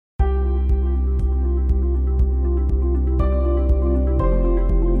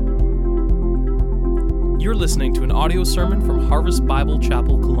listening to an audio sermon from Harvest Bible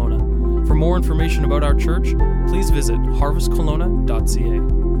Chapel, Kelowna. For more information about our church, please visit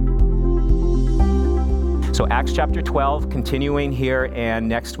harvestkelowna.ca. So Acts chapter 12, continuing here, and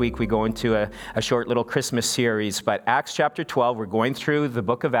next week we go into a short little Christmas series. But Acts chapter 12, we're going through the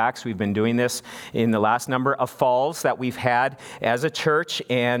book of Acts. We've been doing this in the last number of falls that we've had as a church,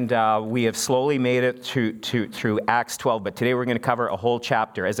 and we have slowly made it through Acts 12. But today we're going to cover a whole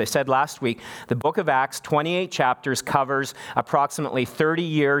chapter. As I said last week, the book of Acts, 28 chapters, covers approximately 30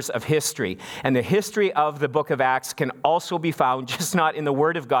 years of history. And the history of the book of Acts can also be found just not in the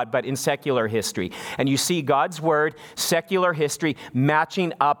Word of God, but in secular history. And you see God's Word, secular history,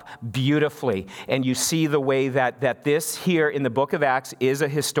 matching up beautifully. And you see the way that this here in the book of Acts is a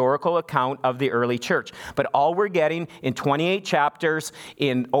historical account of the early church. But all we're getting in 28 chapters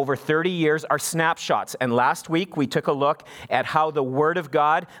in over 30 years are snapshots. And last week we took a look at how the Word of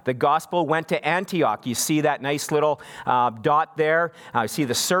God, the gospel, went to Antioch. You see that nice little dot there. You see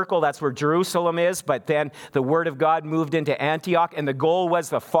the circle, that's where Jerusalem is. But then the Word of God moved into Antioch, and the goal was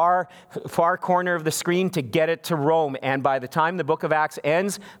the far corner of the screen to get it to Rome. And by the time the book of Acts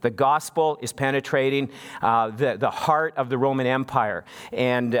ends, the gospel is penetrating the heart of the Roman Empire.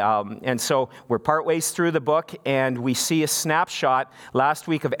 And so we're partways through the book, and we see a snapshot last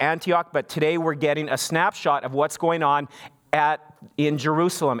week of Antioch, but today we're getting a snapshot of what's going on in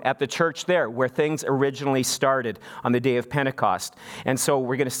Jerusalem, at the church there, where things originally started on the day of Pentecost. And so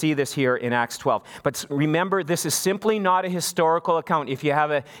we're going to see this here in Acts 12. But remember, this is simply not a historical account. If you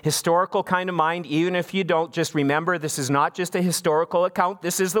have a historical kind of mind, even if you don't, just remember this is not just a historical account.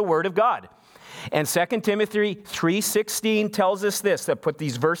 This is the Word of God. And 2 Timothy 3:16 tells us this. I put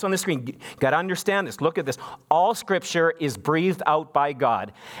these verses on the screen. Got to understand this. Look at this. All Scripture is breathed out by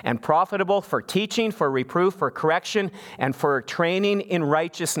God and profitable for teaching, for reproof, for correction, and for training in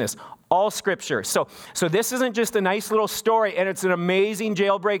righteousness. All Scripture. So this isn't just a nice little story, and it's an amazing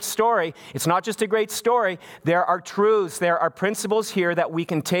jailbreak story. It's not just a great story. There are truths, there are principles here that we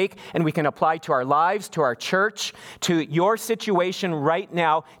can take and we can apply to our lives, to our church, to your situation right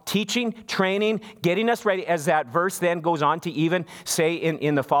now, teaching, training, getting us ready, as that verse then goes on to even say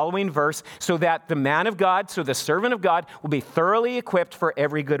in the following verse, so that the man of God, so the servant of God, will be thoroughly equipped for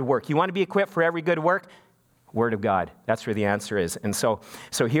every good work. You want to be equipped for every good work? Word of God. That's where the answer is. And so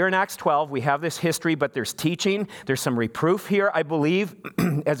here in Acts 12, we have this history, but there's teaching. There's some reproof here, I believe,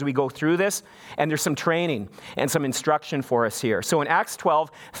 as we go through this. And there's some training and some instruction for us here. So in Acts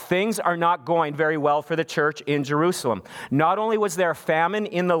 12, things are not going very well for the church in Jerusalem. Not only was there a famine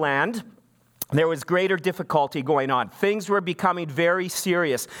in the land, there was greater difficulty going on. Things were becoming very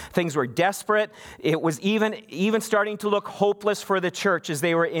serious. Things were desperate. It was even starting to look hopeless for the church as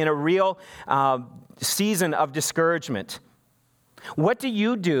they were in a real season of discouragement. What do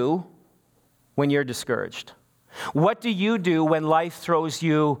you do when you're discouraged? What do you do when life throws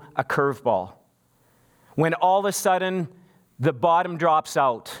you a curveball? When all of a sudden the bottom drops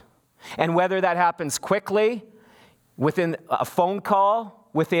out? And whether that happens quickly, within a phone call,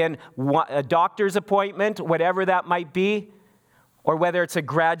 within a doctor's appointment, whatever that might be, or whether it's a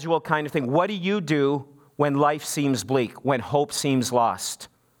gradual kind of thing. What do you do when life seems bleak, when hope seems lost?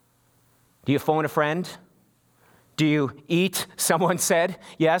 Do you phone a friend? Do you eat? Someone said,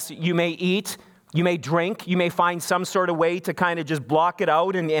 yes, you may eat, you may drink, you may find some sort of way to kind of just block it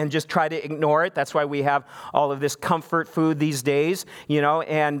out and just try to ignore it. That's why we have all of this comfort food these days,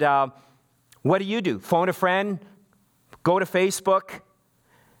 and what do you do? Phone a friend? Go to Facebook?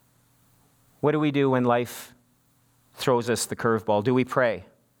 What do we do when life throws us the curveball? Do we pray?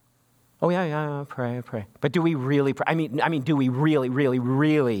 Oh, yeah, pray. But do we really pray? I mean, do we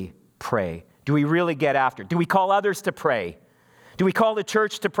really pray? Do we really get after it? Do we call others to pray? Do we call the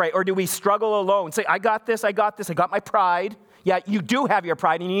church to pray? Or do we struggle alone? Say, I got this, I got my pride. Yeah, you do have your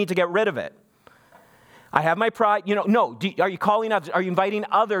pride and you need to get rid of it. I have my pride. No. Are you calling others? Are you inviting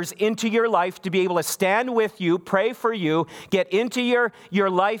others into your life to be able to stand with you, pray for you, get into your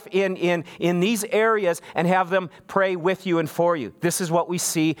life in these areas and have them pray with you and for you? This is what we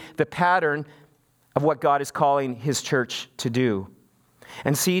see, the pattern of what God is calling His church to do.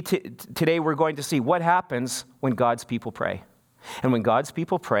 And see, today we're going to see what happens when God's people pray. And when God's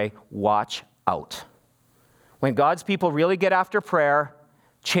people pray, watch out. When God's people really get after prayer,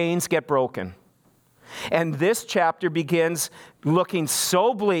 chains get broken. And this chapter begins looking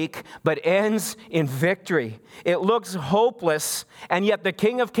so bleak, but ends in victory. It looks hopeless, and yet the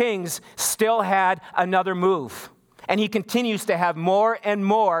King of Kings still had another move. And He continues to have more and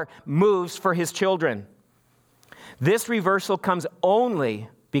more moves for His children. This reversal comes only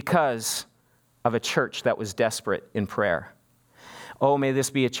because of a church that was desperate in prayer. Oh, may this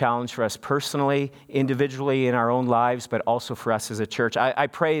be a challenge for us personally, individually in our own lives, but also for us as a church. I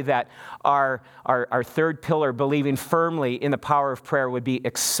pray that our third pillar, believing firmly in the power of prayer, would be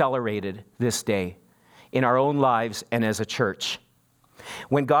accelerated this day in our own lives and as a church.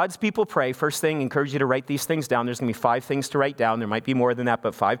 When God's people pray, first thing, I encourage you to write these things down. There's going to be 5 things to write down. There might be more than that,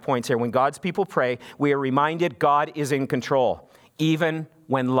 but 5 points here. When God's people pray, we are reminded God is in control, even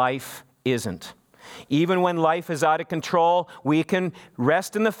when life isn't. Even when life is out of control, we can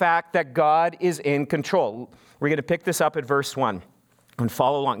rest in the fact that God is in control. We're going to pick this up at verse 1 and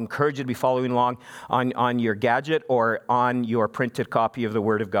follow along. I encourage you to be following along on your gadget or on your printed copy of the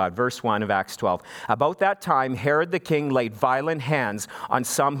Word of God. Verse 1 of Acts 12. About that time, Herod the king laid violent hands on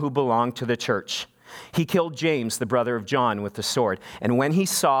some who belonged to the church. He killed James, the brother of John, with the sword. And when he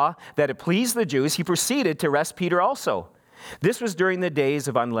saw that it pleased the Jews, he proceeded to arrest Peter also. This was during the days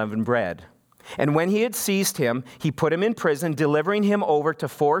of unleavened bread. And when he had seized him, he put him in prison, delivering him over to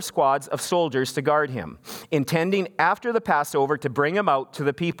 4 squads of soldiers to guard him, intending after the Passover to bring him out to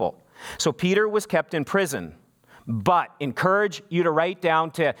the people. So Peter was kept in prison. But, encourage you to write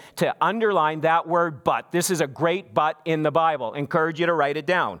down, to underline that word but. This is a great but in the Bible. Encourage you to write it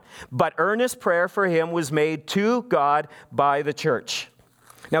down. But earnest prayer for him was made to God by the church.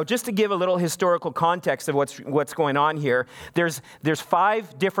 Now, just to give a little historical context of what's going on here, there's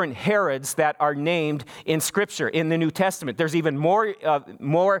 5 different Herods that are named in Scripture, in the New Testament. There's even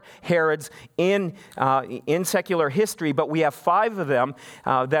more Herods in secular history, but we have 5 of them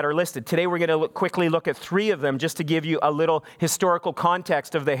that are listed. Today, we're going to quickly look at 3 of them just to give you a little historical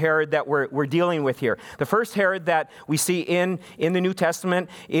context of the Herod that we're dealing with here. The first Herod that we see in the New Testament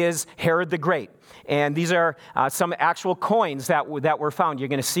is Herod the Great. And these are some actual coins that were found. You're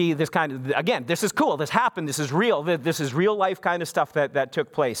going to see this kind of, again, this is cool. This happened. This is real. This is real life kind of stuff that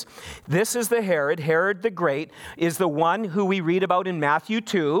took place. This is the Herod. Herod the Great is the one who we read about in Matthew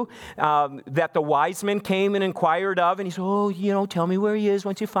 2, that the wise men came and inquired of. And he said, tell me where he is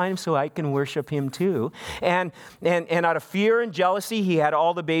once you find him so I can worship him too. And out of fear and jealousy, he had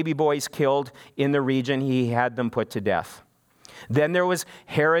all the baby boys killed in the region. He had them put to death. Then there was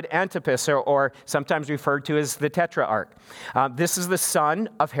Herod Antipas, or sometimes referred to as the Tetrarch. This is the son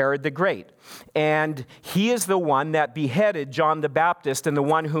of Herod the Great. And he is the one that beheaded John the Baptist and the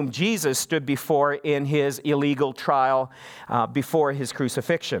one whom Jesus stood before in his illegal trial before his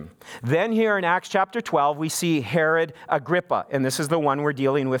crucifixion. Then here in Acts chapter 12, we see Herod Agrippa, and this is the one we're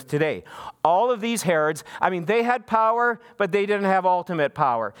dealing with today. All of these Herods, they had power, but they didn't have ultimate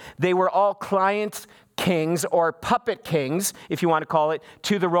power. They were all client kings or puppet kings, if you want to call it,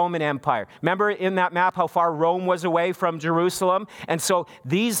 to the Roman Empire. Remember in that map how far Rome was away from Jerusalem? And so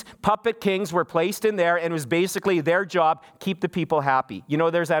these puppet kings were placed in there, and it was basically their job, keep the people happy.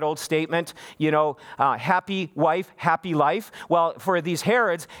 There's that old statement, happy wife, happy life. Well, for these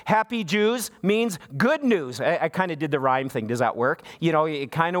Herods, happy Jews means good news. I kind of did the rhyme thing. Does that work?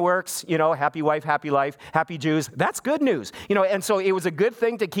 It kind of works. Happy wife, happy life, happy Jews. That's good news. And so it was a good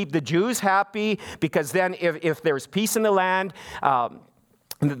thing to keep the Jews happy, because then if there was peace in the land,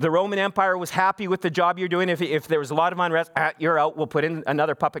 the Roman Empire was happy with the job you're doing. If there was a lot of unrest, you're out. We'll put in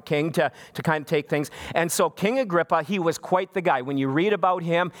another puppet king to kind of take things. And so King Agrippa, he was quite the guy. When you read about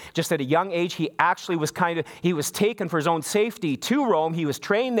him, just at a young age, he actually was he was taken for his own safety to Rome. He was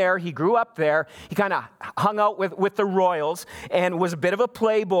trained there. He grew up there. He kind of hung out with the royals and was a bit of a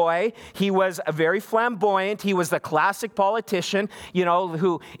playboy. He was a very flamboyant. He was the classic politician,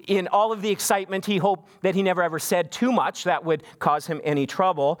 who in all of the excitement, he hoped that he never ever said too much that would cause him any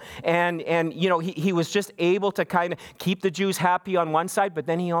trouble. And he was just able to kind of keep the Jews happy on one side, but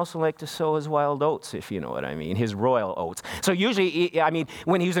then he also liked to sow his wild oats, if you know what I mean, his royal oats. So usually,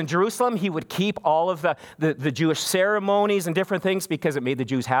 when he was in Jerusalem, he would keep all of the Jewish ceremonies and different things because it made the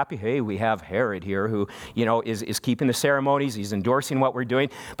Jews happy. Hey, we have Herod here who, is keeping the ceremonies. He's endorsing what we're doing.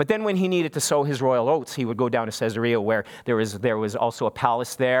 But then when he needed to sow his royal oats, he would go down to Caesarea, where there was also a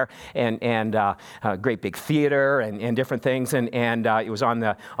palace there and a great big theater and different things. And it was on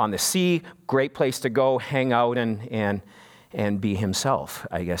the sea, great place to go, hang out and be himself,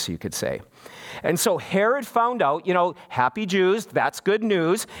 I guess you could say. And so Herod found out, happy Jews, that's good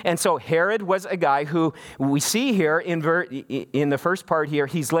news. And so Herod was a guy who we see here in the first part here,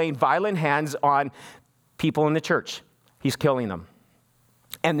 he's laying violent hands on people in the church. He's killing them.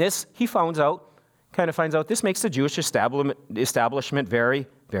 And this, he finds out, this makes the Jewish establishment very,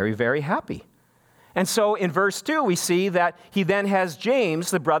 very, very happy. And so in verse 2, we see that he then has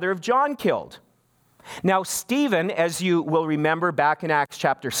James, the brother of John, killed. Now, Stephen, as you will remember back in Acts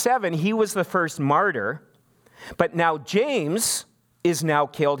chapter 7, he was the first martyr. But now James is now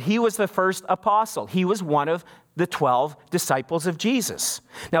killed. He was the first apostle. He was one of the 12 disciples of Jesus.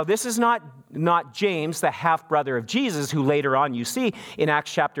 Now, this is not James, the half-brother of Jesus, who later on you see in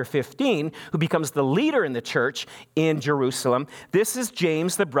Acts chapter 15, who becomes the leader in the church in Jerusalem. This is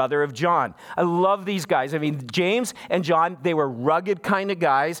James, the brother of John. I love these guys. I mean, James and John, they were rugged kind of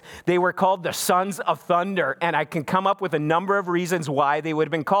guys. They were called the sons of thunder, and I can come up with a number of reasons why they would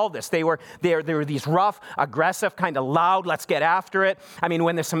have been called this. They were these rough, aggressive, kind of loud, let's get after it. I mean,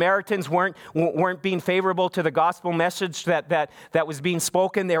 when the Samaritans weren't being favorable to the gospel message that was being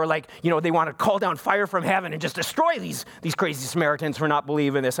spoken, they were like, they want to call down fire from heaven and just destroy these crazy Samaritans for not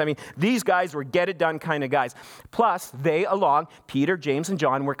believing this. I mean, these guys were get-it-done kind of guys. Plus, Peter, James, and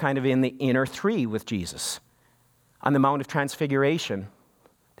John were kind of in the inner three with Jesus. On the Mount of Transfiguration,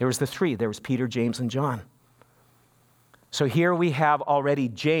 there was the three. There was Peter, James, and John. So here we have already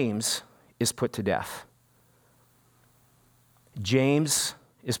James is put to death. James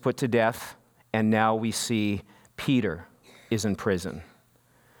is put to death, and now we see Peter is in prison.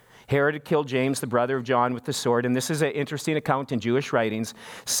 Herod had killed James, the brother of John, with the sword, and this is an interesting account in Jewish writings.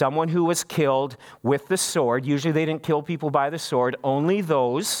 Someone who was killed with the sword, usually they didn't kill people by the sword, only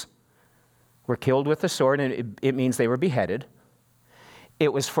those were killed with the sword, and it means they were beheaded.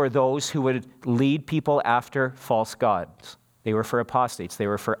 It was for those who would lead people after false gods. They were for apostates. They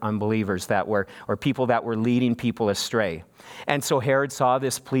were for unbelievers or people that were leading people astray. And so Herod saw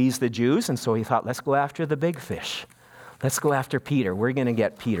this pleased the Jews, and so he thought, let's go after the big fish. Let's go after Peter. We're going to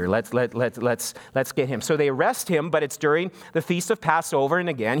get Peter. Let's get him. So they arrest him, but it's during the Feast of Passover, and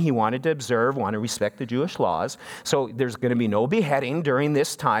again, he wanted to respect the Jewish laws. So there's going to be no beheading during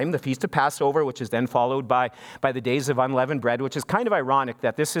this time, the Feast of Passover, which is then followed by the days of unleavened bread, which is kind of ironic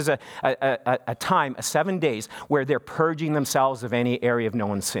that this is a time, 7 days, where they're purging themselves of any area of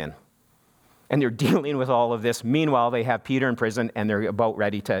known sin. And they're dealing with all of this. Meanwhile, they have Peter in prison, and they're about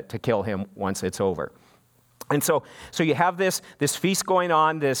ready to kill him once it's over. And so you have this feast going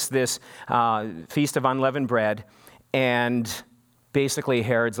on, this Feast of Unleavened Bread, and basically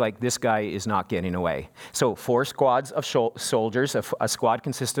Herod's like, this guy is not getting away. So 4 squads of soldiers, a squad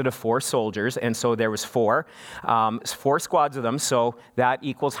consisted of 4 soldiers, and so there was 4 squads of them, so that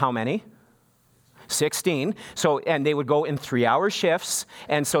equals how many? 16. So, and they would go in 3-hour shifts,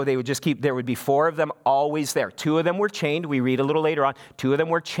 and so they would just there would be 4 of them always there. 2 of them were chained. We read a little later on. 2 of them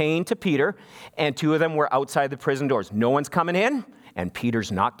were chained to Peter, and 2 of them were outside the prison doors. No one's coming in, and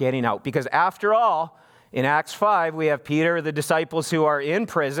Peter's not getting out, because after all, in Acts 5, we have Peter, the disciples who are in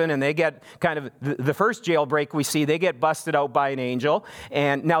prison, and they get kind of the first jailbreak we see, they get busted out by an angel.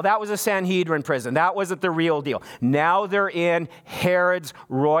 And now that was a Sanhedrin prison. That wasn't the real deal. Now they're in Herod's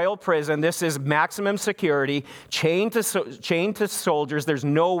royal prison. This is maximum security, chained to soldiers. There's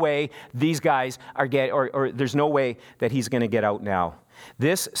no way these guys or there's no way that he's going to get out now.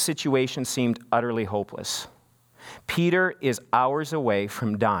 This situation seemed utterly hopeless. Peter is hours away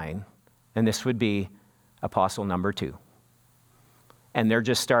from dying, and this would be apostle number 2. And they're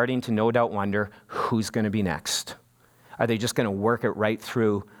just starting to no doubt wonder, who's going to be next? Are they just going to work it right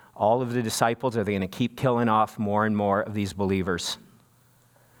through all of the disciples? Are they going to keep killing off more and more of these believers?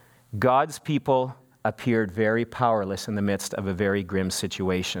 God's people appeared very powerless in the midst of a very grim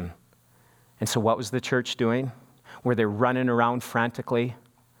situation. And so what was the church doing? Were they running around frantically?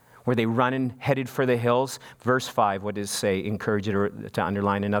 Were they running, headed for the hills? Verse 5, what does it say? Encourage you to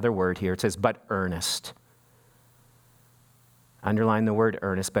underline another word here. It says, but earnest. Underline the word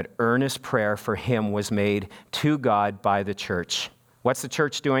earnest, but earnest prayer for him was made to God by the church. What's the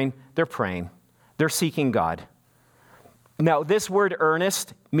church doing? They're praying. They're seeking God. Now, this word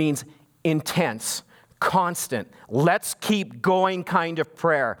earnest means intense, constant, let's keep going kind of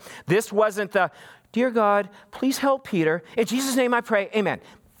prayer. This wasn't the, dear God, please help Peter. In Jesus' name I pray, amen.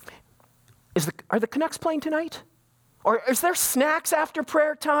 Are the Canucks playing tonight? Or is there snacks after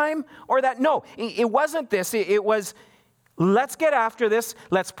prayer time? Or that? No, it wasn't this. It was, let's get after this.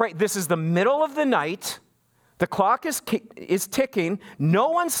 Let's pray. This is the middle of the night. The clock is ticking. No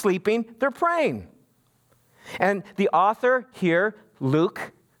one's sleeping. They're praying. And the author here,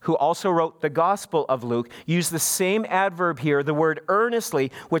 Luke, who also wrote the Gospel of Luke, used the same adverb here, the word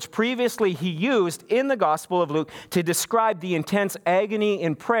earnestly, which previously he used in the Gospel of Luke to describe the intense agony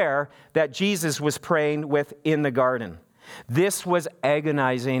in prayer that Jesus was praying with in the garden. This was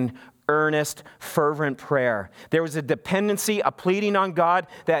agonizing, earnest, fervent prayer. There was a dependency, a pleading on God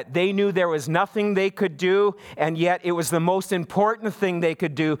that they knew there was nothing they could do, and yet it was the most important thing they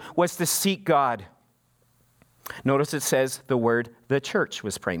could do was to seek God. Notice it says the word the church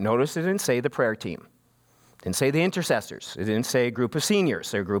was praying. Notice it didn't say the prayer team. It didn't say the intercessors. It didn't say a group of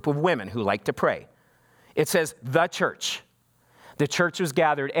seniors or a group of women who like to pray. It says the church. The church was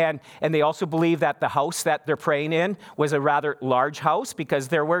gathered, and they also believed that the house that they're praying in was a rather large house because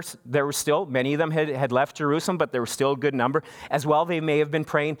there were still, many of them had left Jerusalem, but there was still a good number. As well, they may have been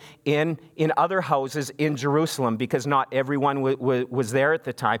praying in other houses in Jerusalem because not everyone was there at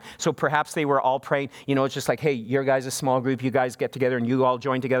the time. So perhaps they were all praying, it's just like, hey, your guys' a small group, you guys get together and you all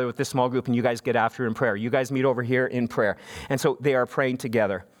join together with this small group and you guys get after in prayer. You guys meet over here in prayer. And so they are praying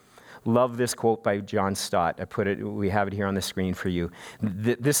together. Love this quote by John Stott. We have it here on the screen for you.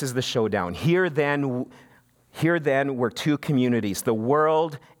 This is the showdown. Here then were two communities, the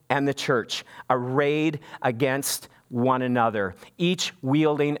world and the church, arrayed against one another, each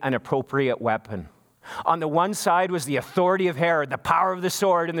wielding an appropriate weapon. On the one side was the authority of Herod, the power of the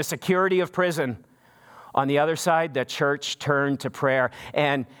sword, and the security of prison. On the other side, the church turned to prayer,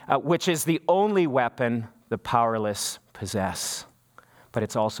 and which is the only weapon the powerless possess. But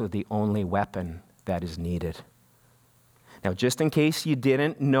it's also the only weapon that is needed. Now, just in case you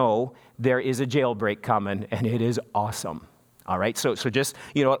didn't know, there is a jailbreak coming, and it is awesome. All right, so just,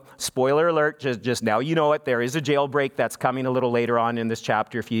 spoiler alert, just now you know it, there is a jailbreak that's coming a little later on in this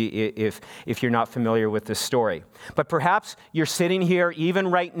chapter if you're not familiar with this story. But perhaps you're sitting here even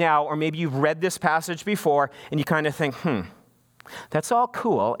right now, or maybe you've read this passage before, and you kind of think, that's all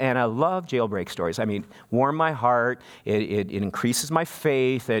cool, and I love jailbreak stories. I mean, warm my heart, it increases my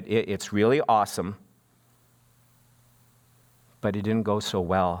faith, it's really awesome. But it didn't go so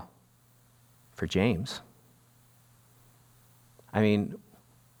well for James. I mean,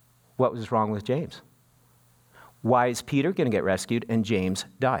 what was wrong with James? Why is Peter going to get rescued and James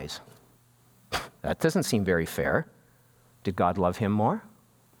dies? That doesn't seem very fair. Did God love him more?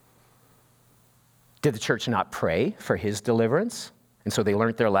 Did the church not pray for his deliverance? And so they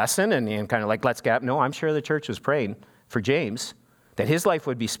learned their lesson and kind of like, let's get, no, I'm sure the church was praying for James, that his life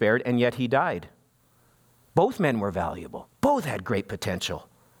would be spared, and yet he died. Both men were valuable. Both had great potential.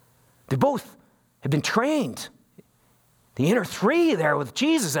 They both had been trained. The inner three there with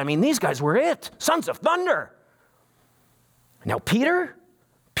Jesus, I mean, these guys were it. Sons of thunder. Now Peter,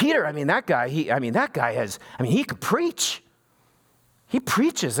 that guy, he can preach. He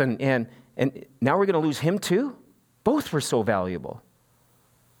preaches, and now we're going to lose him too? Both were so valuable.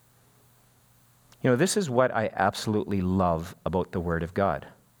 This is what I absolutely love about the Word of God,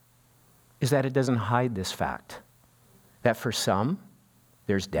 is that it doesn't hide this fact, that for some,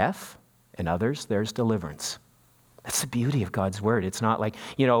 there's death, and others, there's deliverance. That's the beauty of God's Word. It's not like,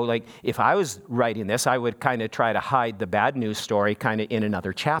 if I was writing this, I would kind of try to hide the bad news story kind of in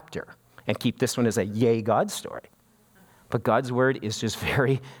another chapter and keep this one as a yay God story. But God's Word is just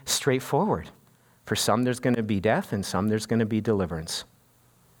very straightforward. For some, there's going to be death, and some, there's going to be deliverance.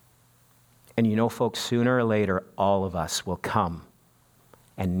 And folks, sooner or later, all of us will come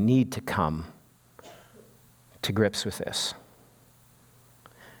and need to come to grips with this.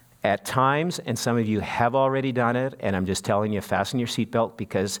 At times, and some of you have already done it, and I'm just telling you, fasten your seatbelt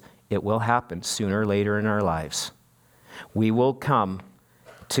because it will happen sooner or later in our lives. We will come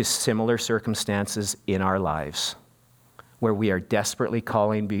to similar circumstances in our lives where we are desperately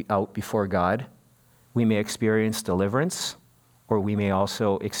calling out before God. We may experience deliverance, or we may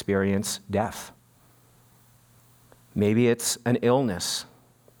also experience death. Maybe it's an illness,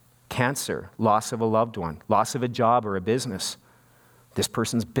 cancer, loss of a loved one, loss of a job or a business. This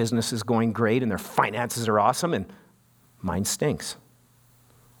person's business is going great and their finances are awesome, and mine stinks.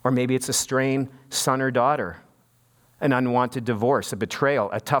 Or maybe it's a strained son or daughter, an unwanted divorce, a betrayal,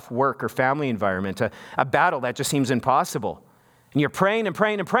 a tough work or family environment, a battle that just seems impossible. And you're praying and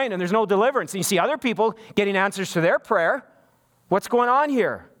praying and praying, and there's no deliverance. And you see other people getting answers to their prayer. What's going on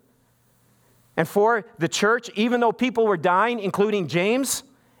here? And for the church, even though people were dying, including James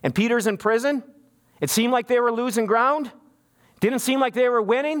and Peter's in prison, it seemed like they were losing ground. Didn't seem like they were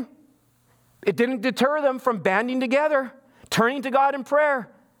winning. It didn't deter them from banding together, turning to God in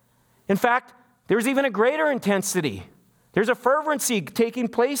prayer. In fact, there was even a greater intensity. There's a fervency taking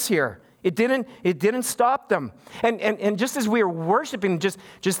place here. It didn't stop them. And just as we were worshiping, just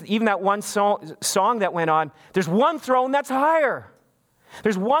even that one song that went on, there's one throne that's higher.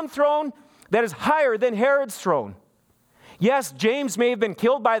 There's one throne that is higher than Herod's throne. Yes, James may have been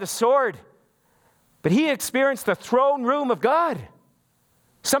killed by the sword, but he experienced the throne room of God.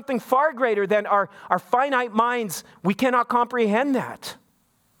 Something far greater than our finite minds. We cannot comprehend that.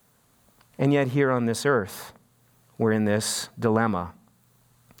 And yet here on this earth, we're in this dilemma.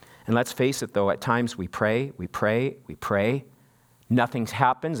 And let's face it, though, at times we pray. Nothing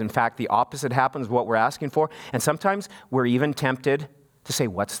happens. In fact, the opposite happens, what we're asking for. And sometimes we're even tempted to say,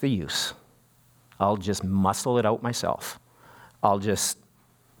 what's the use? I'll just muscle it out myself. I'll do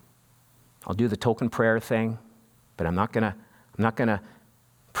the token prayer thing, but I'm not gonna I'm not going to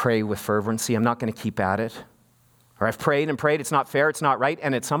pray with fervency. I'm not going to keep at it. Or I've prayed and prayed. It's not fair. It's not right.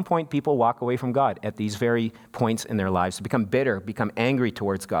 And at some point, people walk away from God at these very points in their lives. They become bitter, become angry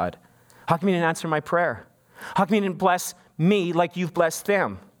towards God. How come you didn't answer my prayer? How come you didn't bless me like you've blessed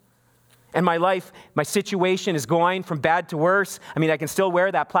them? And my life, my situation is going from bad to worse. I mean, I can still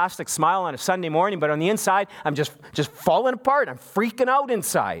wear that plastic smile on a Sunday morning, but on the inside, I'm just falling apart. I'm freaking out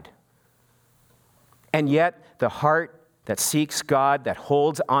inside. And yet, the heart that seeks God, that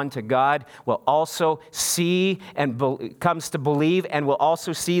holds on to God, will also see and comes to believe and will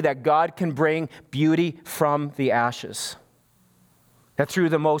also see that God can bring beauty from the ashes. That through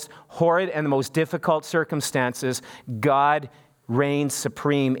the most horrid and the most difficult circumstances, God reigns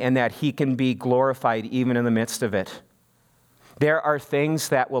supreme and that he can be glorified even in the midst of it. There are things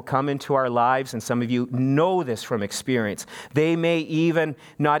that will come into our lives, and some of you know this from experience. They may even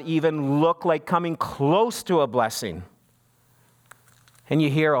not even look like coming close to a blessing. And you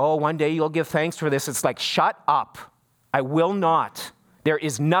hear, oh, one day you'll give thanks for this. It's like, shut up. I will not. There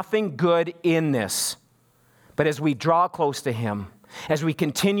is nothing good in this. But as we draw close to him, as we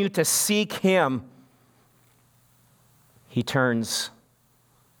continue to seek him, he turns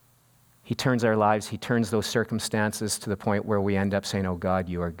our lives, he turns those circumstances to the point where we end up saying, oh God,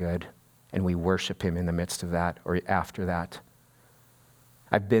 you are good. And we worship him in the midst of that or after that.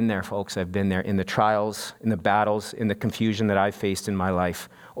 I've been there, folks. I've been there in the trials, in the battles, in the confusion that I've faced in my life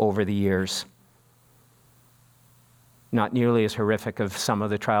over the years. Not nearly as horrific of some of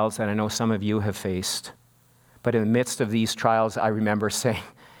the trials that I know some of you have faced. But in the midst of these trials, I remember saying,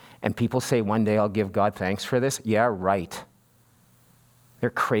 and people say, one day I'll give God thanks for this. Yeah, right. They're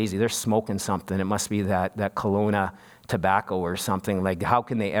crazy. They're smoking something. It must be that Kelowna tobacco or something. Like, how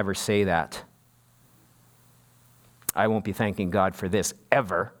can they ever say that? I won't be thanking God for this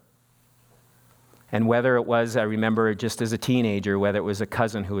ever. And whether it was, I remember just as a teenager, whether it was a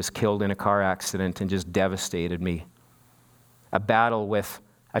cousin who was killed in a car accident and just devastated me. A battle with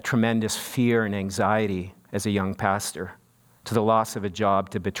a tremendous fear and anxiety as a young pastor, to the loss of a job,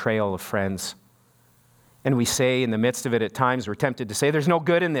 to betrayal of friends. And we say in the midst of it at times, we're tempted to say, there's no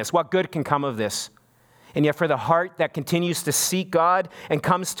good in this. What good can come of this? And yet for the heart that continues to seek God and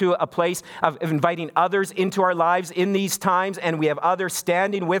comes to a place of inviting others into our lives in these times, and we have others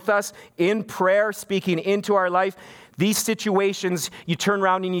standing with us in prayer, speaking into our life, these situations, you turn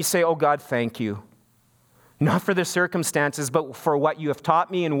around and you say, oh God, thank you. Not for the circumstances, but for what you have taught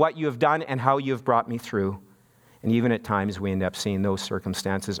me and what you have done and how you have brought me through. And even at times we end up seeing those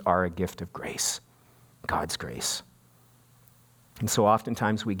circumstances are a gift of grace, God's grace. And so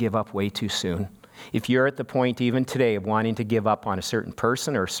oftentimes we give up way too soon. If you're at the point even today of wanting to give up on a certain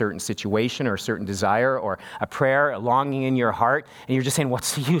person or a certain situation or a certain desire or a prayer, a longing in your heart, and you're just saying,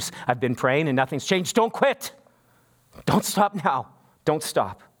 what's the use? I've been praying and nothing's changed. Don't quit. Don't stop now. Don't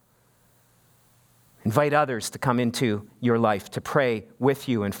stop. Invite others to come into your life, to pray with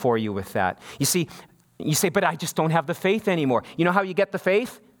you and for you with that. You see, you say, but I just don't have the faith anymore. You know how you get the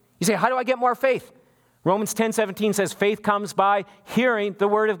faith? You say, how do I get more faith? Romans 10:17 says, faith comes by hearing the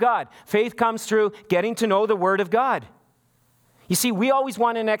word of God. Faith comes through getting to know the word of God. You see, we always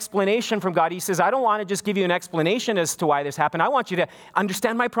want an explanation from God. He says, I don't want to just give you an explanation as to why this happened. I want you to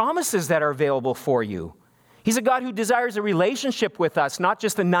understand my promises that are available for you. He's a God who desires a relationship with us, not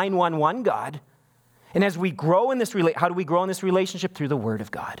just a 911 God. And as we grow in this, how do we grow in this relationship? Through the word of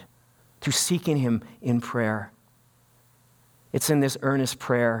God, through seeking him in prayer. It's in this earnest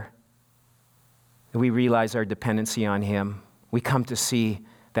prayer that we realize our dependency on him. We come to see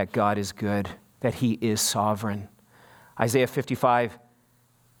that God is good, that he is sovereign. Isaiah 55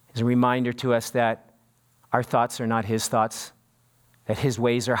 is a reminder to us that our thoughts are not his thoughts, that his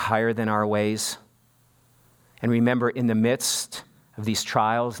ways are higher than our ways. And remember, in the midst of these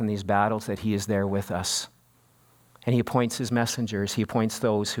trials and these battles, that he is there with us. And he appoints his messengers. He appoints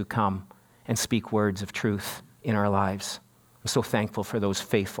those who come and speak words of truth in our lives. I'm so thankful for those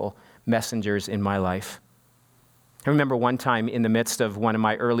faithful messengers in my life. I remember one time in the midst of one of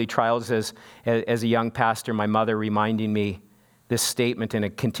my early trials as a young pastor, my mother reminding me this statement, and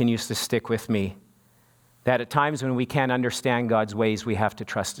it continues to stick with me, that at times when we can't understand God's ways, we have to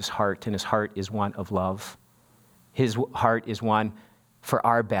trust his heart, and his heart is one of love. His heart is one for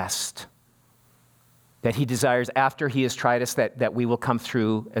our best, that he desires after he has tried us that we will come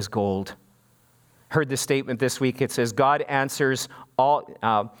through as gold. Heard this statement this week. It says, God answers all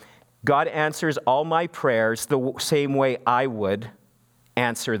my prayers the same way I would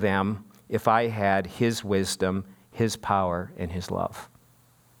answer them if I had his wisdom, his power, and his love.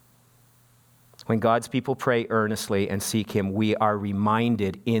 When God's people pray earnestly and seek him, we are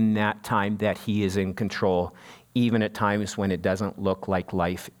reminded in that time that he is in control. even at times when it doesn't look like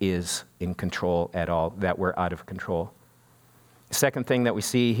life is in control at all, that we're out of control. The second thing that we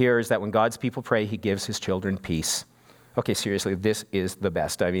see here is that when God's people pray, he gives his children peace. Okay, seriously, this is the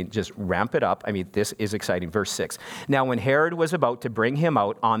best. I mean, just ramp it up. I mean, this is exciting. Verse 6. Now, when Herod was about to bring him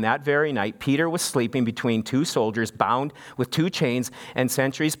out on that very night, Peter was sleeping between two soldiers bound with two chains, and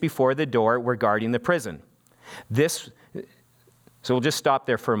sentries before the door were guarding the prison. So we'll just stop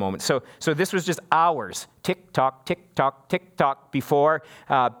there for a moment. So this was just hours, tick-tock, tick-tock, tick-tock, before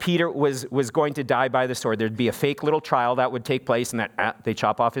Peter was going to die by the sword. There'd be a fake little trial that would take place, and they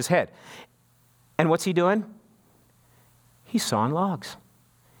chop off his head. And what's he doing? He's sawing logs.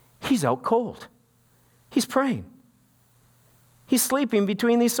 He's out cold. He's praying. He's sleeping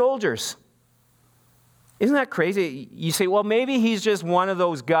between these soldiers. Isn't that crazy? You say, well, maybe he's just one of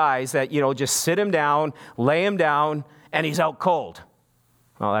those guys that, just sit him down, lay him down, and he's out cold.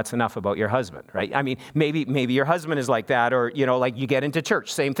 Well, that's enough about your husband, right? I mean, maybe your husband is like that, or, like you get into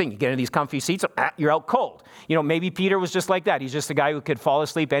church, same thing. You get in these comfy seats, you're out cold. Maybe Peter was just like that. He's just a guy who could fall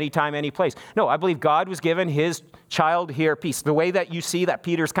asleep anytime, any place. No, I believe God was giving his child here peace. The way that you see that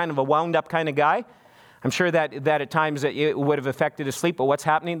Peter's kind of a wound up kind of guy, I'm sure that at times it would have affected his sleep, but what's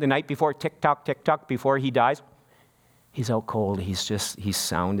happening the night before, tick-tock, before he dies? He's out cold. He's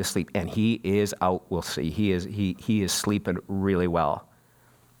sound asleep, and he is out. We'll see. He is sleeping really well.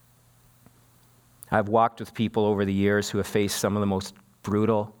 I've walked with people over the years who have faced some of the most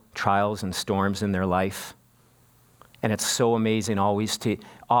brutal trials and storms in their life, and it's so amazing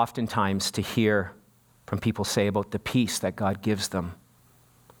oftentimes to hear from people say about the peace that God gives them,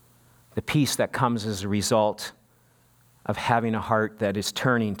 the peace that comes as a result of having a heart that is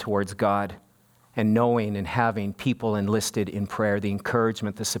turning towards God, and knowing and having people enlisted in prayer, the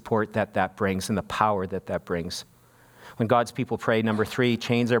encouragement, the support that brings, and the power that brings. When God's people pray, number 3,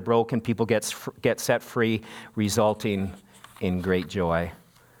 chains are broken, people get set free, resulting in great joy.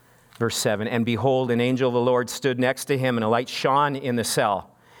 Verse 7, and behold, an angel of the Lord stood next to him, and a light shone in the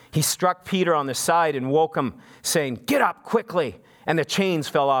cell. He struck Peter on the side and woke him, saying, get up quickly, and the chains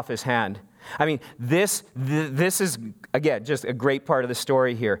fell off his hand. I mean, this is, again, just a great part of the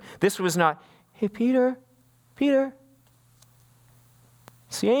story here. This was not, hey, Peter,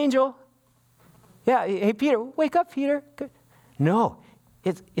 it's the angel. Yeah, hey, Peter, wake up, Peter. No,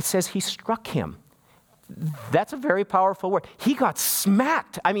 it says he struck him. That's a very powerful word. He got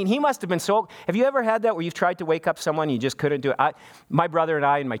smacked. I mean, he must have been so... Have you ever had that where you've tried to wake up someone and you just couldn't do it? My brother and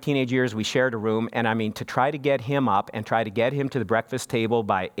I, in my teenage years, we shared a room, and I mean, to try to get him up and try to get him to the breakfast table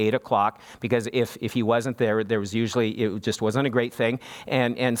by 8 o'clock, because if he wasn't there, was usually, it just wasn't a great thing.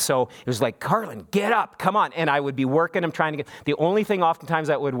 And so it was like, Carlin, get up, come on. And I would be working him, trying to get... The only thing oftentimes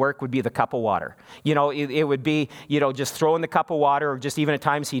that would work would be the cup of water. It would be, just throwing the cup of water, or just even at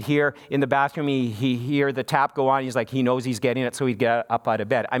times he'd hear in the bathroom, he hear the tap go on. He's like, he knows he's getting it, so he'd get up out of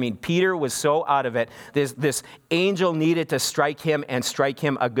bed. I mean, Peter was so out of it. This angel needed to strike him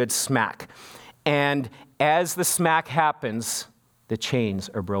a good smack. And as the smack happens, the chains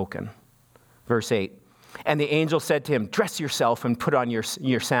are broken. Verse 8. And the angel said to him, dress yourself and put on your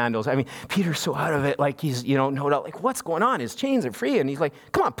sandals. I mean, Peter's so out of it, like he's, no doubt, like, what's going on? His chains are free. And he's like,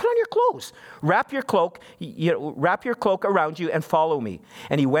 come on, put on your clothes. Wrap your cloak around you and follow me.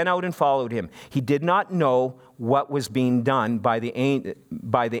 And he went out and followed him. He did not know what was being done by the angel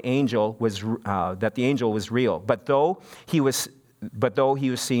that the angel was real. But though he was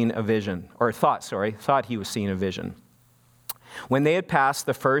seeing a vision, or thought he was seeing a vision. When they had passed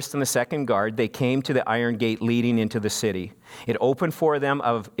the first and the second guard, they came to the iron gate leading into the city. It opened for them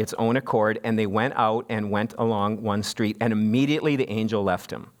of its own accord, and they went out and went along one street, and immediately the angel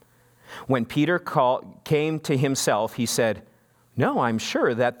left him. When Peter came to himself, he said, no, I'm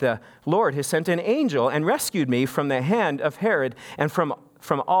sure that the Lord has sent an angel and rescued me from the hand of Herod and from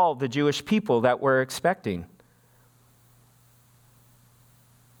all the Jewish people that were expecting.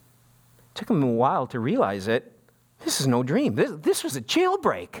 It took him a while to realize it. This is no dream. This was a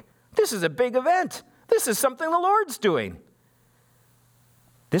jailbreak. This is a big event. This is something the Lord's doing.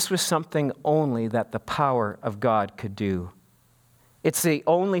 This was something only that the power of God could do. It's the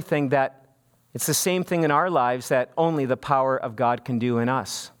same thing in our lives that only the power of God can do in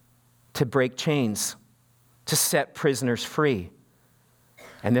us. To break chains, to set prisoners free.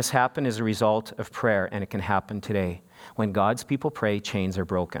 And this happened as a result of prayer, and it can happen today. When God's people pray, chains are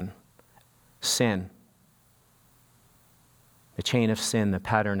broken. Sin. The chain of sin, the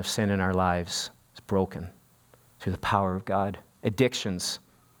pattern of sin in our lives is broken through the power of God. Addictions,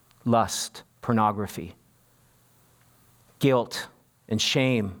 lust, pornography, guilt and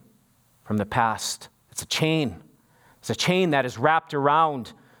shame from the past. It's a chain. It's a chain that is wrapped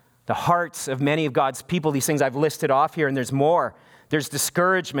around the hearts of many of God's people, these things I've listed off here, and there's more. There's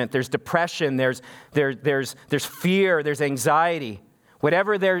discouragement, there's depression, there's fear, there's anxiety.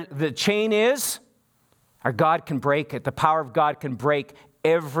 Whatever the chain is, our God can break it. The power of God can break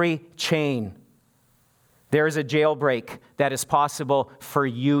every chain. There is a jailbreak that is possible for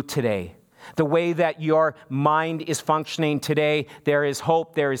you today. The way that your mind is functioning today, there is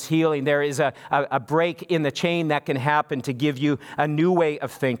hope, there is healing, there is a break in the chain that can happen to give you a new way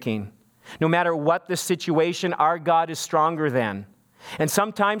of thinking. No matter what the situation, our God is stronger than. And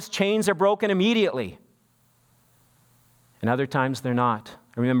sometimes chains are broken immediately. And other times they're not.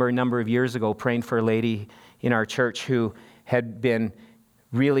 I remember a number of years ago praying for a lady in our church who had been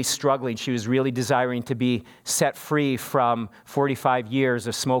really struggling. She was really desiring to be set free from 45 years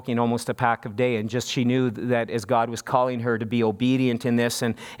of smoking almost a pack a day. And just she knew that as God was calling her to be obedient in this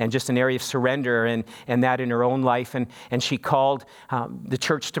and just an area of surrender and that in her own life. And she called the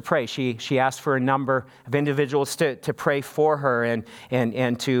church to pray. She asked for a number of individuals to pray for her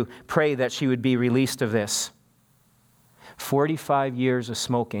and to pray that she would be released of this. 45 years of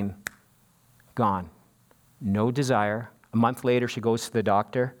smoking, gone. No desire. A month later, she goes to the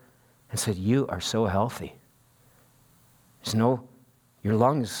doctor and said, "You are so healthy. Your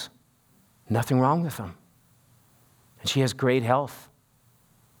lungs, nothing wrong with them." And she has great health.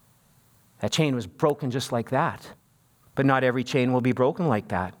 That chain was broken just like that. But not every chain will be broken like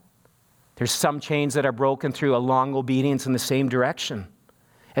that. There's some chains that are broken through a long obedience in the same direction.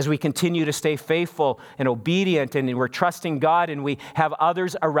 As we continue to stay faithful and obedient and we're trusting God and we have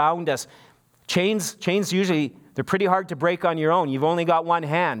others around us, chains usually, they're pretty hard to break on your own. You've only got one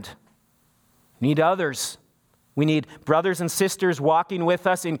hand. You need others. We need brothers and sisters walking with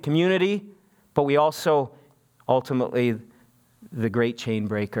us in community, but we also, ultimately, the great chain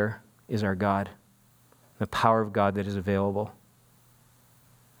breaker is our God, the power of God that is available.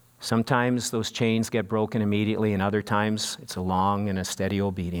 Sometimes those chains get broken immediately, and other times it's a long and a steady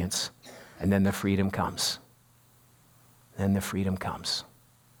obedience. And then the freedom comes.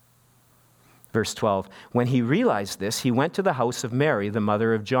 Verse 12, when he realized this, he went to the house of Mary, the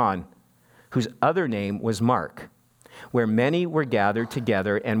mother of John, whose other name was Mark, where many were gathered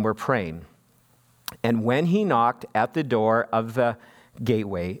together and were praying. And when he knocked at the door of the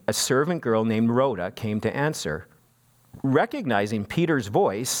gateway, a servant girl named Rhoda came to answer. Recognizing Peter's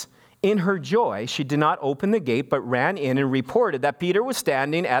voice, in her joy, she did not open the gate, but ran in and reported that Peter was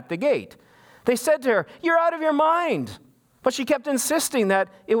standing at the gate. They said to her, "You're out of your mind." But she kept insisting that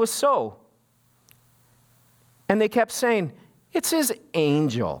it was so. And they kept saying, "It's his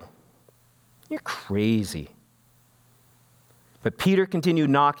angel." You're crazy. But Peter continued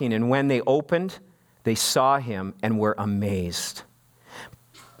knocking, and when they opened, they saw him and were amazed.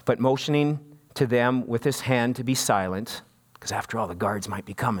 But motioning to them with his hand to be silent, because after all, the guards might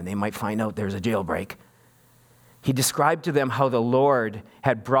be coming. They might find out there's a jailbreak. He described to them how the Lord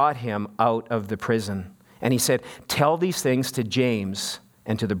had brought him out of the prison. And he said, "Tell these things to James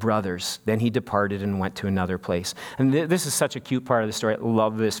and to the brothers." Then he departed and went to another place. And this is such a cute part of the story. I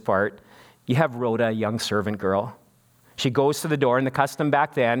love this part. You have Rhoda, a young servant girl. She goes to the door, and the custom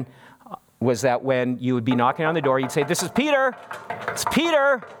back then was that when you would be knocking on the door, you'd say, "This is Peter. It's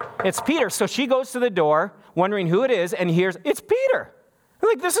Peter. It's Peter." So she goes to the door, wondering who it is, and hears, "It's Peter." I'm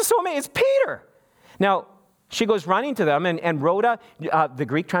like, this is so amazing. It's Peter. Now, she goes running to them, and Rhoda, the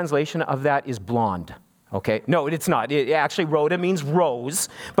Greek translation of that is blonde. Okay, no, it's not. Actually, Rhoda means rose.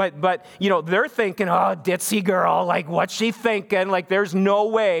 But they're thinking, "Oh, ditzy girl, like what's she thinking? Like there's no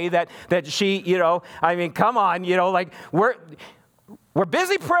way that she, I mean, come on, like we're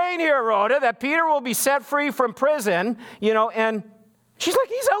busy praying here, Rhoda, that Peter will be set free from prison, and she's like,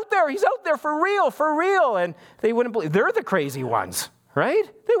 he's out there for real. And they wouldn't believe, they're the crazy ones, right?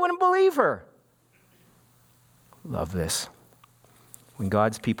 They wouldn't believe her. Love this. When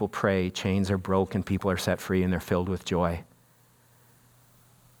God's people pray, chains are broken, people are set free, and they're filled with joy.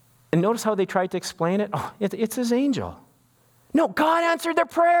 And notice how they tried to explain it. Oh, it's his angel. No, God answered their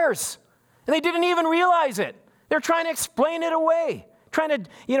prayers, and they didn't even realize it. They're trying to explain it away, trying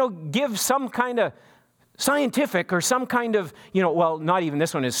to, give some kind of scientific or some kind of, well, not even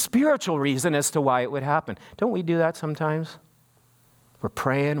this one is spiritual reason as to why it would happen. Don't we do that sometimes? We're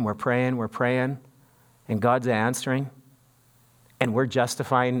praying, and God's answering. And we're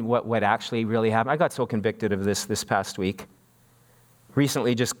justifying what actually really happened. I got so convicted of this past week.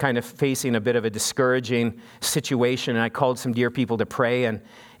 Recently, just kind of facing a bit of a discouraging situation, and I called some dear people to pray and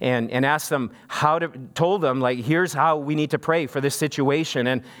asked them told them, like, here's how we need to pray for this situation.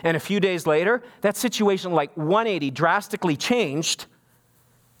 And a few days later, that situation, like 180, drastically changed.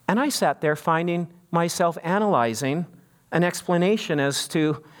 And I sat there finding myself analyzing an explanation as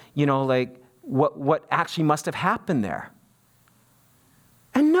to, like what actually must have happened there.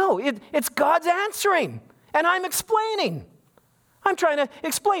 And no, it's God's answering, and I'm explaining. I'm trying to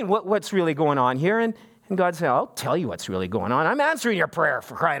explain what's really going on here, and God said, I'll tell you what's really going on. I'm answering your prayer,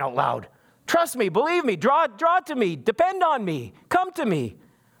 for crying out loud. Trust me, believe me, draw to me, depend on me, come to me.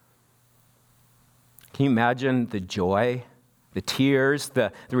 Can you imagine the joy, the tears,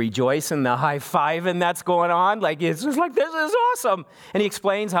 the rejoicing, the high-fiving that's going on? Like, it's just like, this is awesome. And he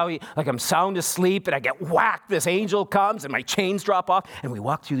explains how I'm sound asleep, and I get whacked. This angel comes, and my chains drop off. And we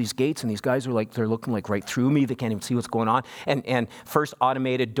walk through these gates, and these guys are like, they're looking like right through me. They can't even see what's going on. And first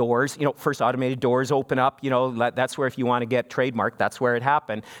automated doors open up. That's where, if you want to get trademarked, that's where it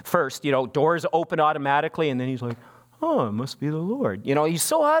happened. First, doors open automatically, and then he's like, oh, it must be the Lord. He's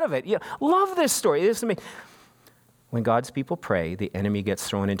so out of it. Love this story. This is amazing. When God's people pray, the enemy gets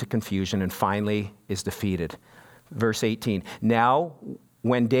thrown into confusion and finally is defeated. Verse 18, now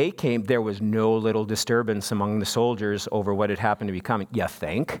when day came, there was no little disturbance among the soldiers over what had happened to be coming. You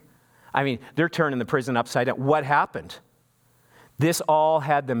think? I mean, they're turning the prison upside down. What happened? This all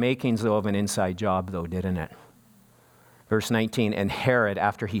had the makings, though, of an inside job, though, didn't it? Verse 19, and Herod,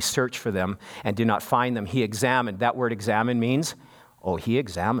 after he searched for them and did not find them, he examined. That word examine means, he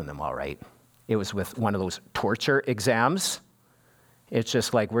examined them all right. It was with one of those torture exams. It's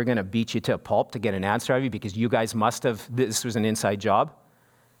just like, we're going to beat you to a pulp to get an answer out of you because you guys this was an inside job.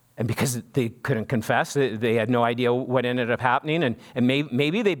 And because they couldn't confess, they had no idea what ended up happening. And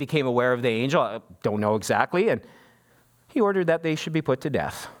maybe they became aware of the angel. I don't know exactly. And he ordered that they should be put to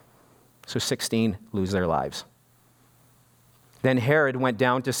death. So 16 lose their lives. Then Herod went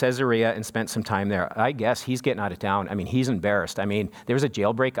down to Caesarea and spent some time there. I guess he's getting out of town. I mean, he's embarrassed. I mean, there was a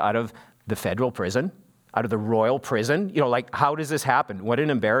jailbreak out of the federal prison, out of the royal prison. How does this happen? What an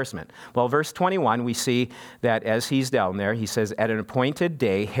embarrassment. Well, verse 21, we see that as he's down there, he says, at an appointed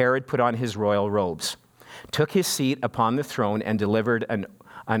day, Herod put on his royal robes, took his seat upon the throne, and delivered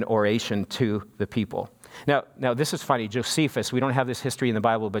an oration to the people. Now, this is funny. Josephus, we don't have this history in the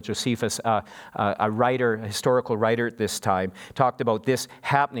Bible, but Josephus, a historical writer at this time, talked about this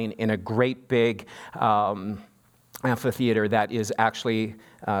happening in a great big amphitheater that is actually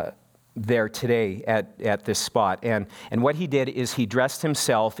there today at this spot. And what he did is he dressed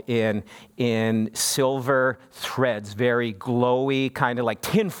himself in silver threads, very glowy, kind of like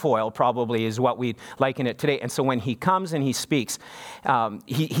tinfoil probably is what we'd liken it today. And so when he comes and he speaks,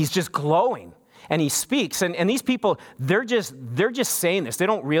 he's just glowing. And he speaks, and these people, they're just saying this. They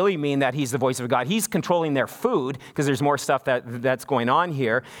don't really mean that he's the voice of God. He's controlling their food, because there's more stuff that's going on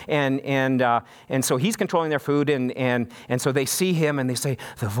here. And so he's controlling their food, and so they see him, and they say,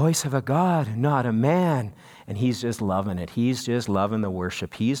 the voice of a God, not a man. And he's just loving it. He's just loving the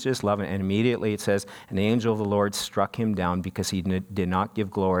worship. He's just loving it. And immediately it says, an angel of the Lord struck him down because he did not give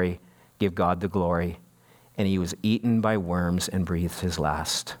God the glory. And he was eaten by worms and breathed his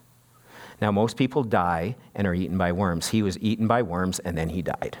last. Now, most people die and are eaten by worms. He was eaten by worms, and then he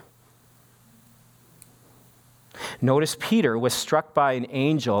died. Notice Peter was struck by an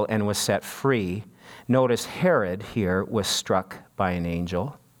angel and was set free. Notice Herod here was struck by an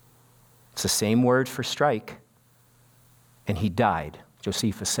angel. It's the same word for strike. And he died,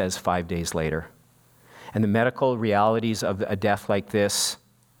 Josephus says, 5 days later. And the medical realities of a death like this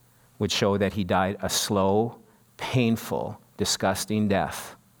would show that he died a slow, painful, disgusting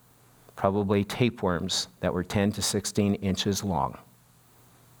death. Probably tapeworms that were 10 to 16 inches long.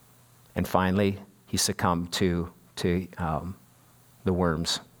 And finally, he succumbed to the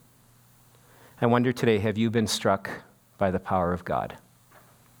worms. I wonder today, have you been struck by the power of God?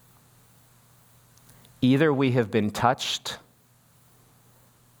 Either we have been touched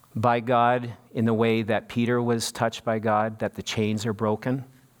by God in the way that Peter was touched by God, that the chains are broken.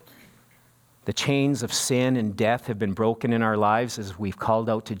 The chains of sin and death have been broken in our lives as we've called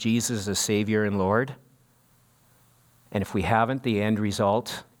out to Jesus as Savior and Lord. And if we haven't, the end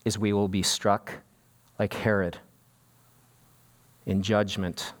result is we will be struck like Herod in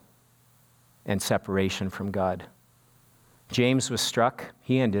judgment and separation from God. James was struck.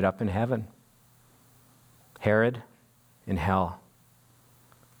 He ended up in heaven. Herod in hell.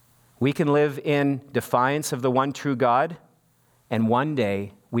 We can live in defiance of the one true God, and one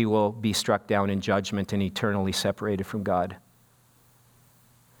day we will be struck down in judgment and eternally separated from God.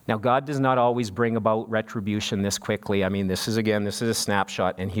 Now, God does not always bring about retribution this quickly. I mean, this is a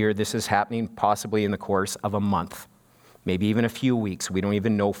snapshot, and here this is happening possibly in the course of a month, maybe even a few weeks. We don't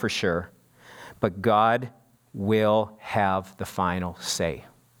even know for sure. But God will have the final say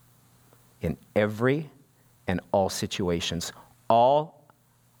in every and all situations. All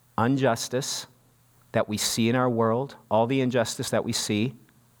injustice that we see in our world, all the injustice that we see,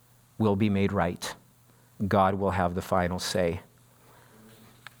 will be made right. God will have the final say.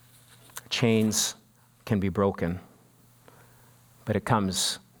 Chains can be broken, but it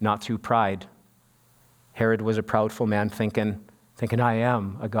comes not through pride. Herod was a proudful man thinking, I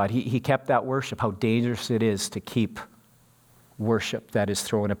am a God. He kept that worship. How dangerous it is to keep worship that is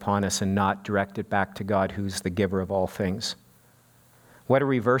thrown upon us and not direct it back to God, who's the giver of all things. What a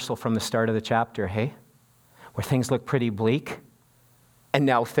reversal from the start of the chapter, hey? Where things look pretty bleak. And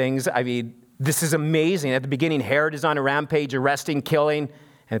now this is amazing. At the beginning, Herod is on a rampage, arresting, killing.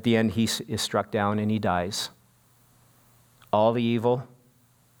 And at the end, he is struck down and he dies. All the evil,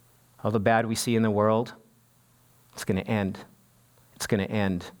 all the bad we see in the world, it's going to end. It's going to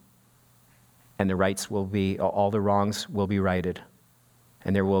end. And all the wrongs will be righted.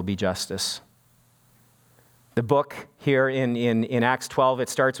 And there will be justice. The book here in Acts 12, it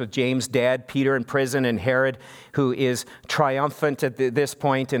starts with James dead, Peter in prison, and Herod, who is triumphant at this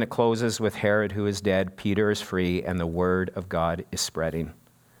point, and it closes with Herod, who is dead, Peter is free, and the word of God is spreading.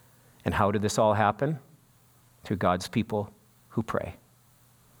 And how did this all happen? Through God's people who pray.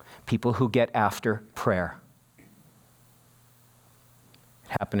 People who get after prayer.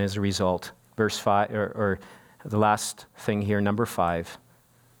 It happened as a result. Verse 5, or the last thing here, number 5.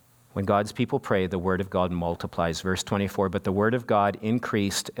 When God's people pray, the word of God multiplies. Verse 24, but the word of God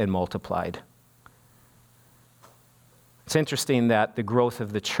increased and multiplied. It's interesting that the growth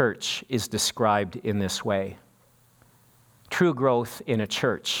of the church is described in this way. True growth in a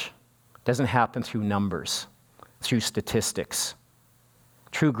church doesn't happen through numbers, through statistics.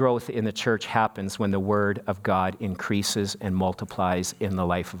 True growth in the church happens when the word of God increases and multiplies in the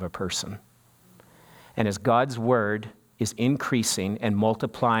life of a person. And as God's word is increasing and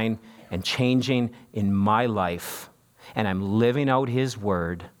multiplying and changing in my life, and I'm living out his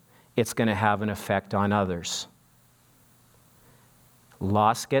word, it's going to have an effect on others.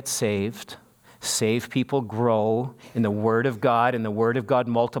 Lost get saved. Saved people grow in the word of God, and the word of God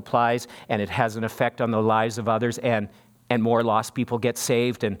multiplies, and it has an effect on the lives of others, and more lost people get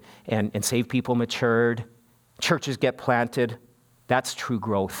saved, and saved people matured. Churches get planted. That's true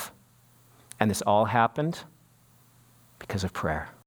growth. And this all happened because of prayer.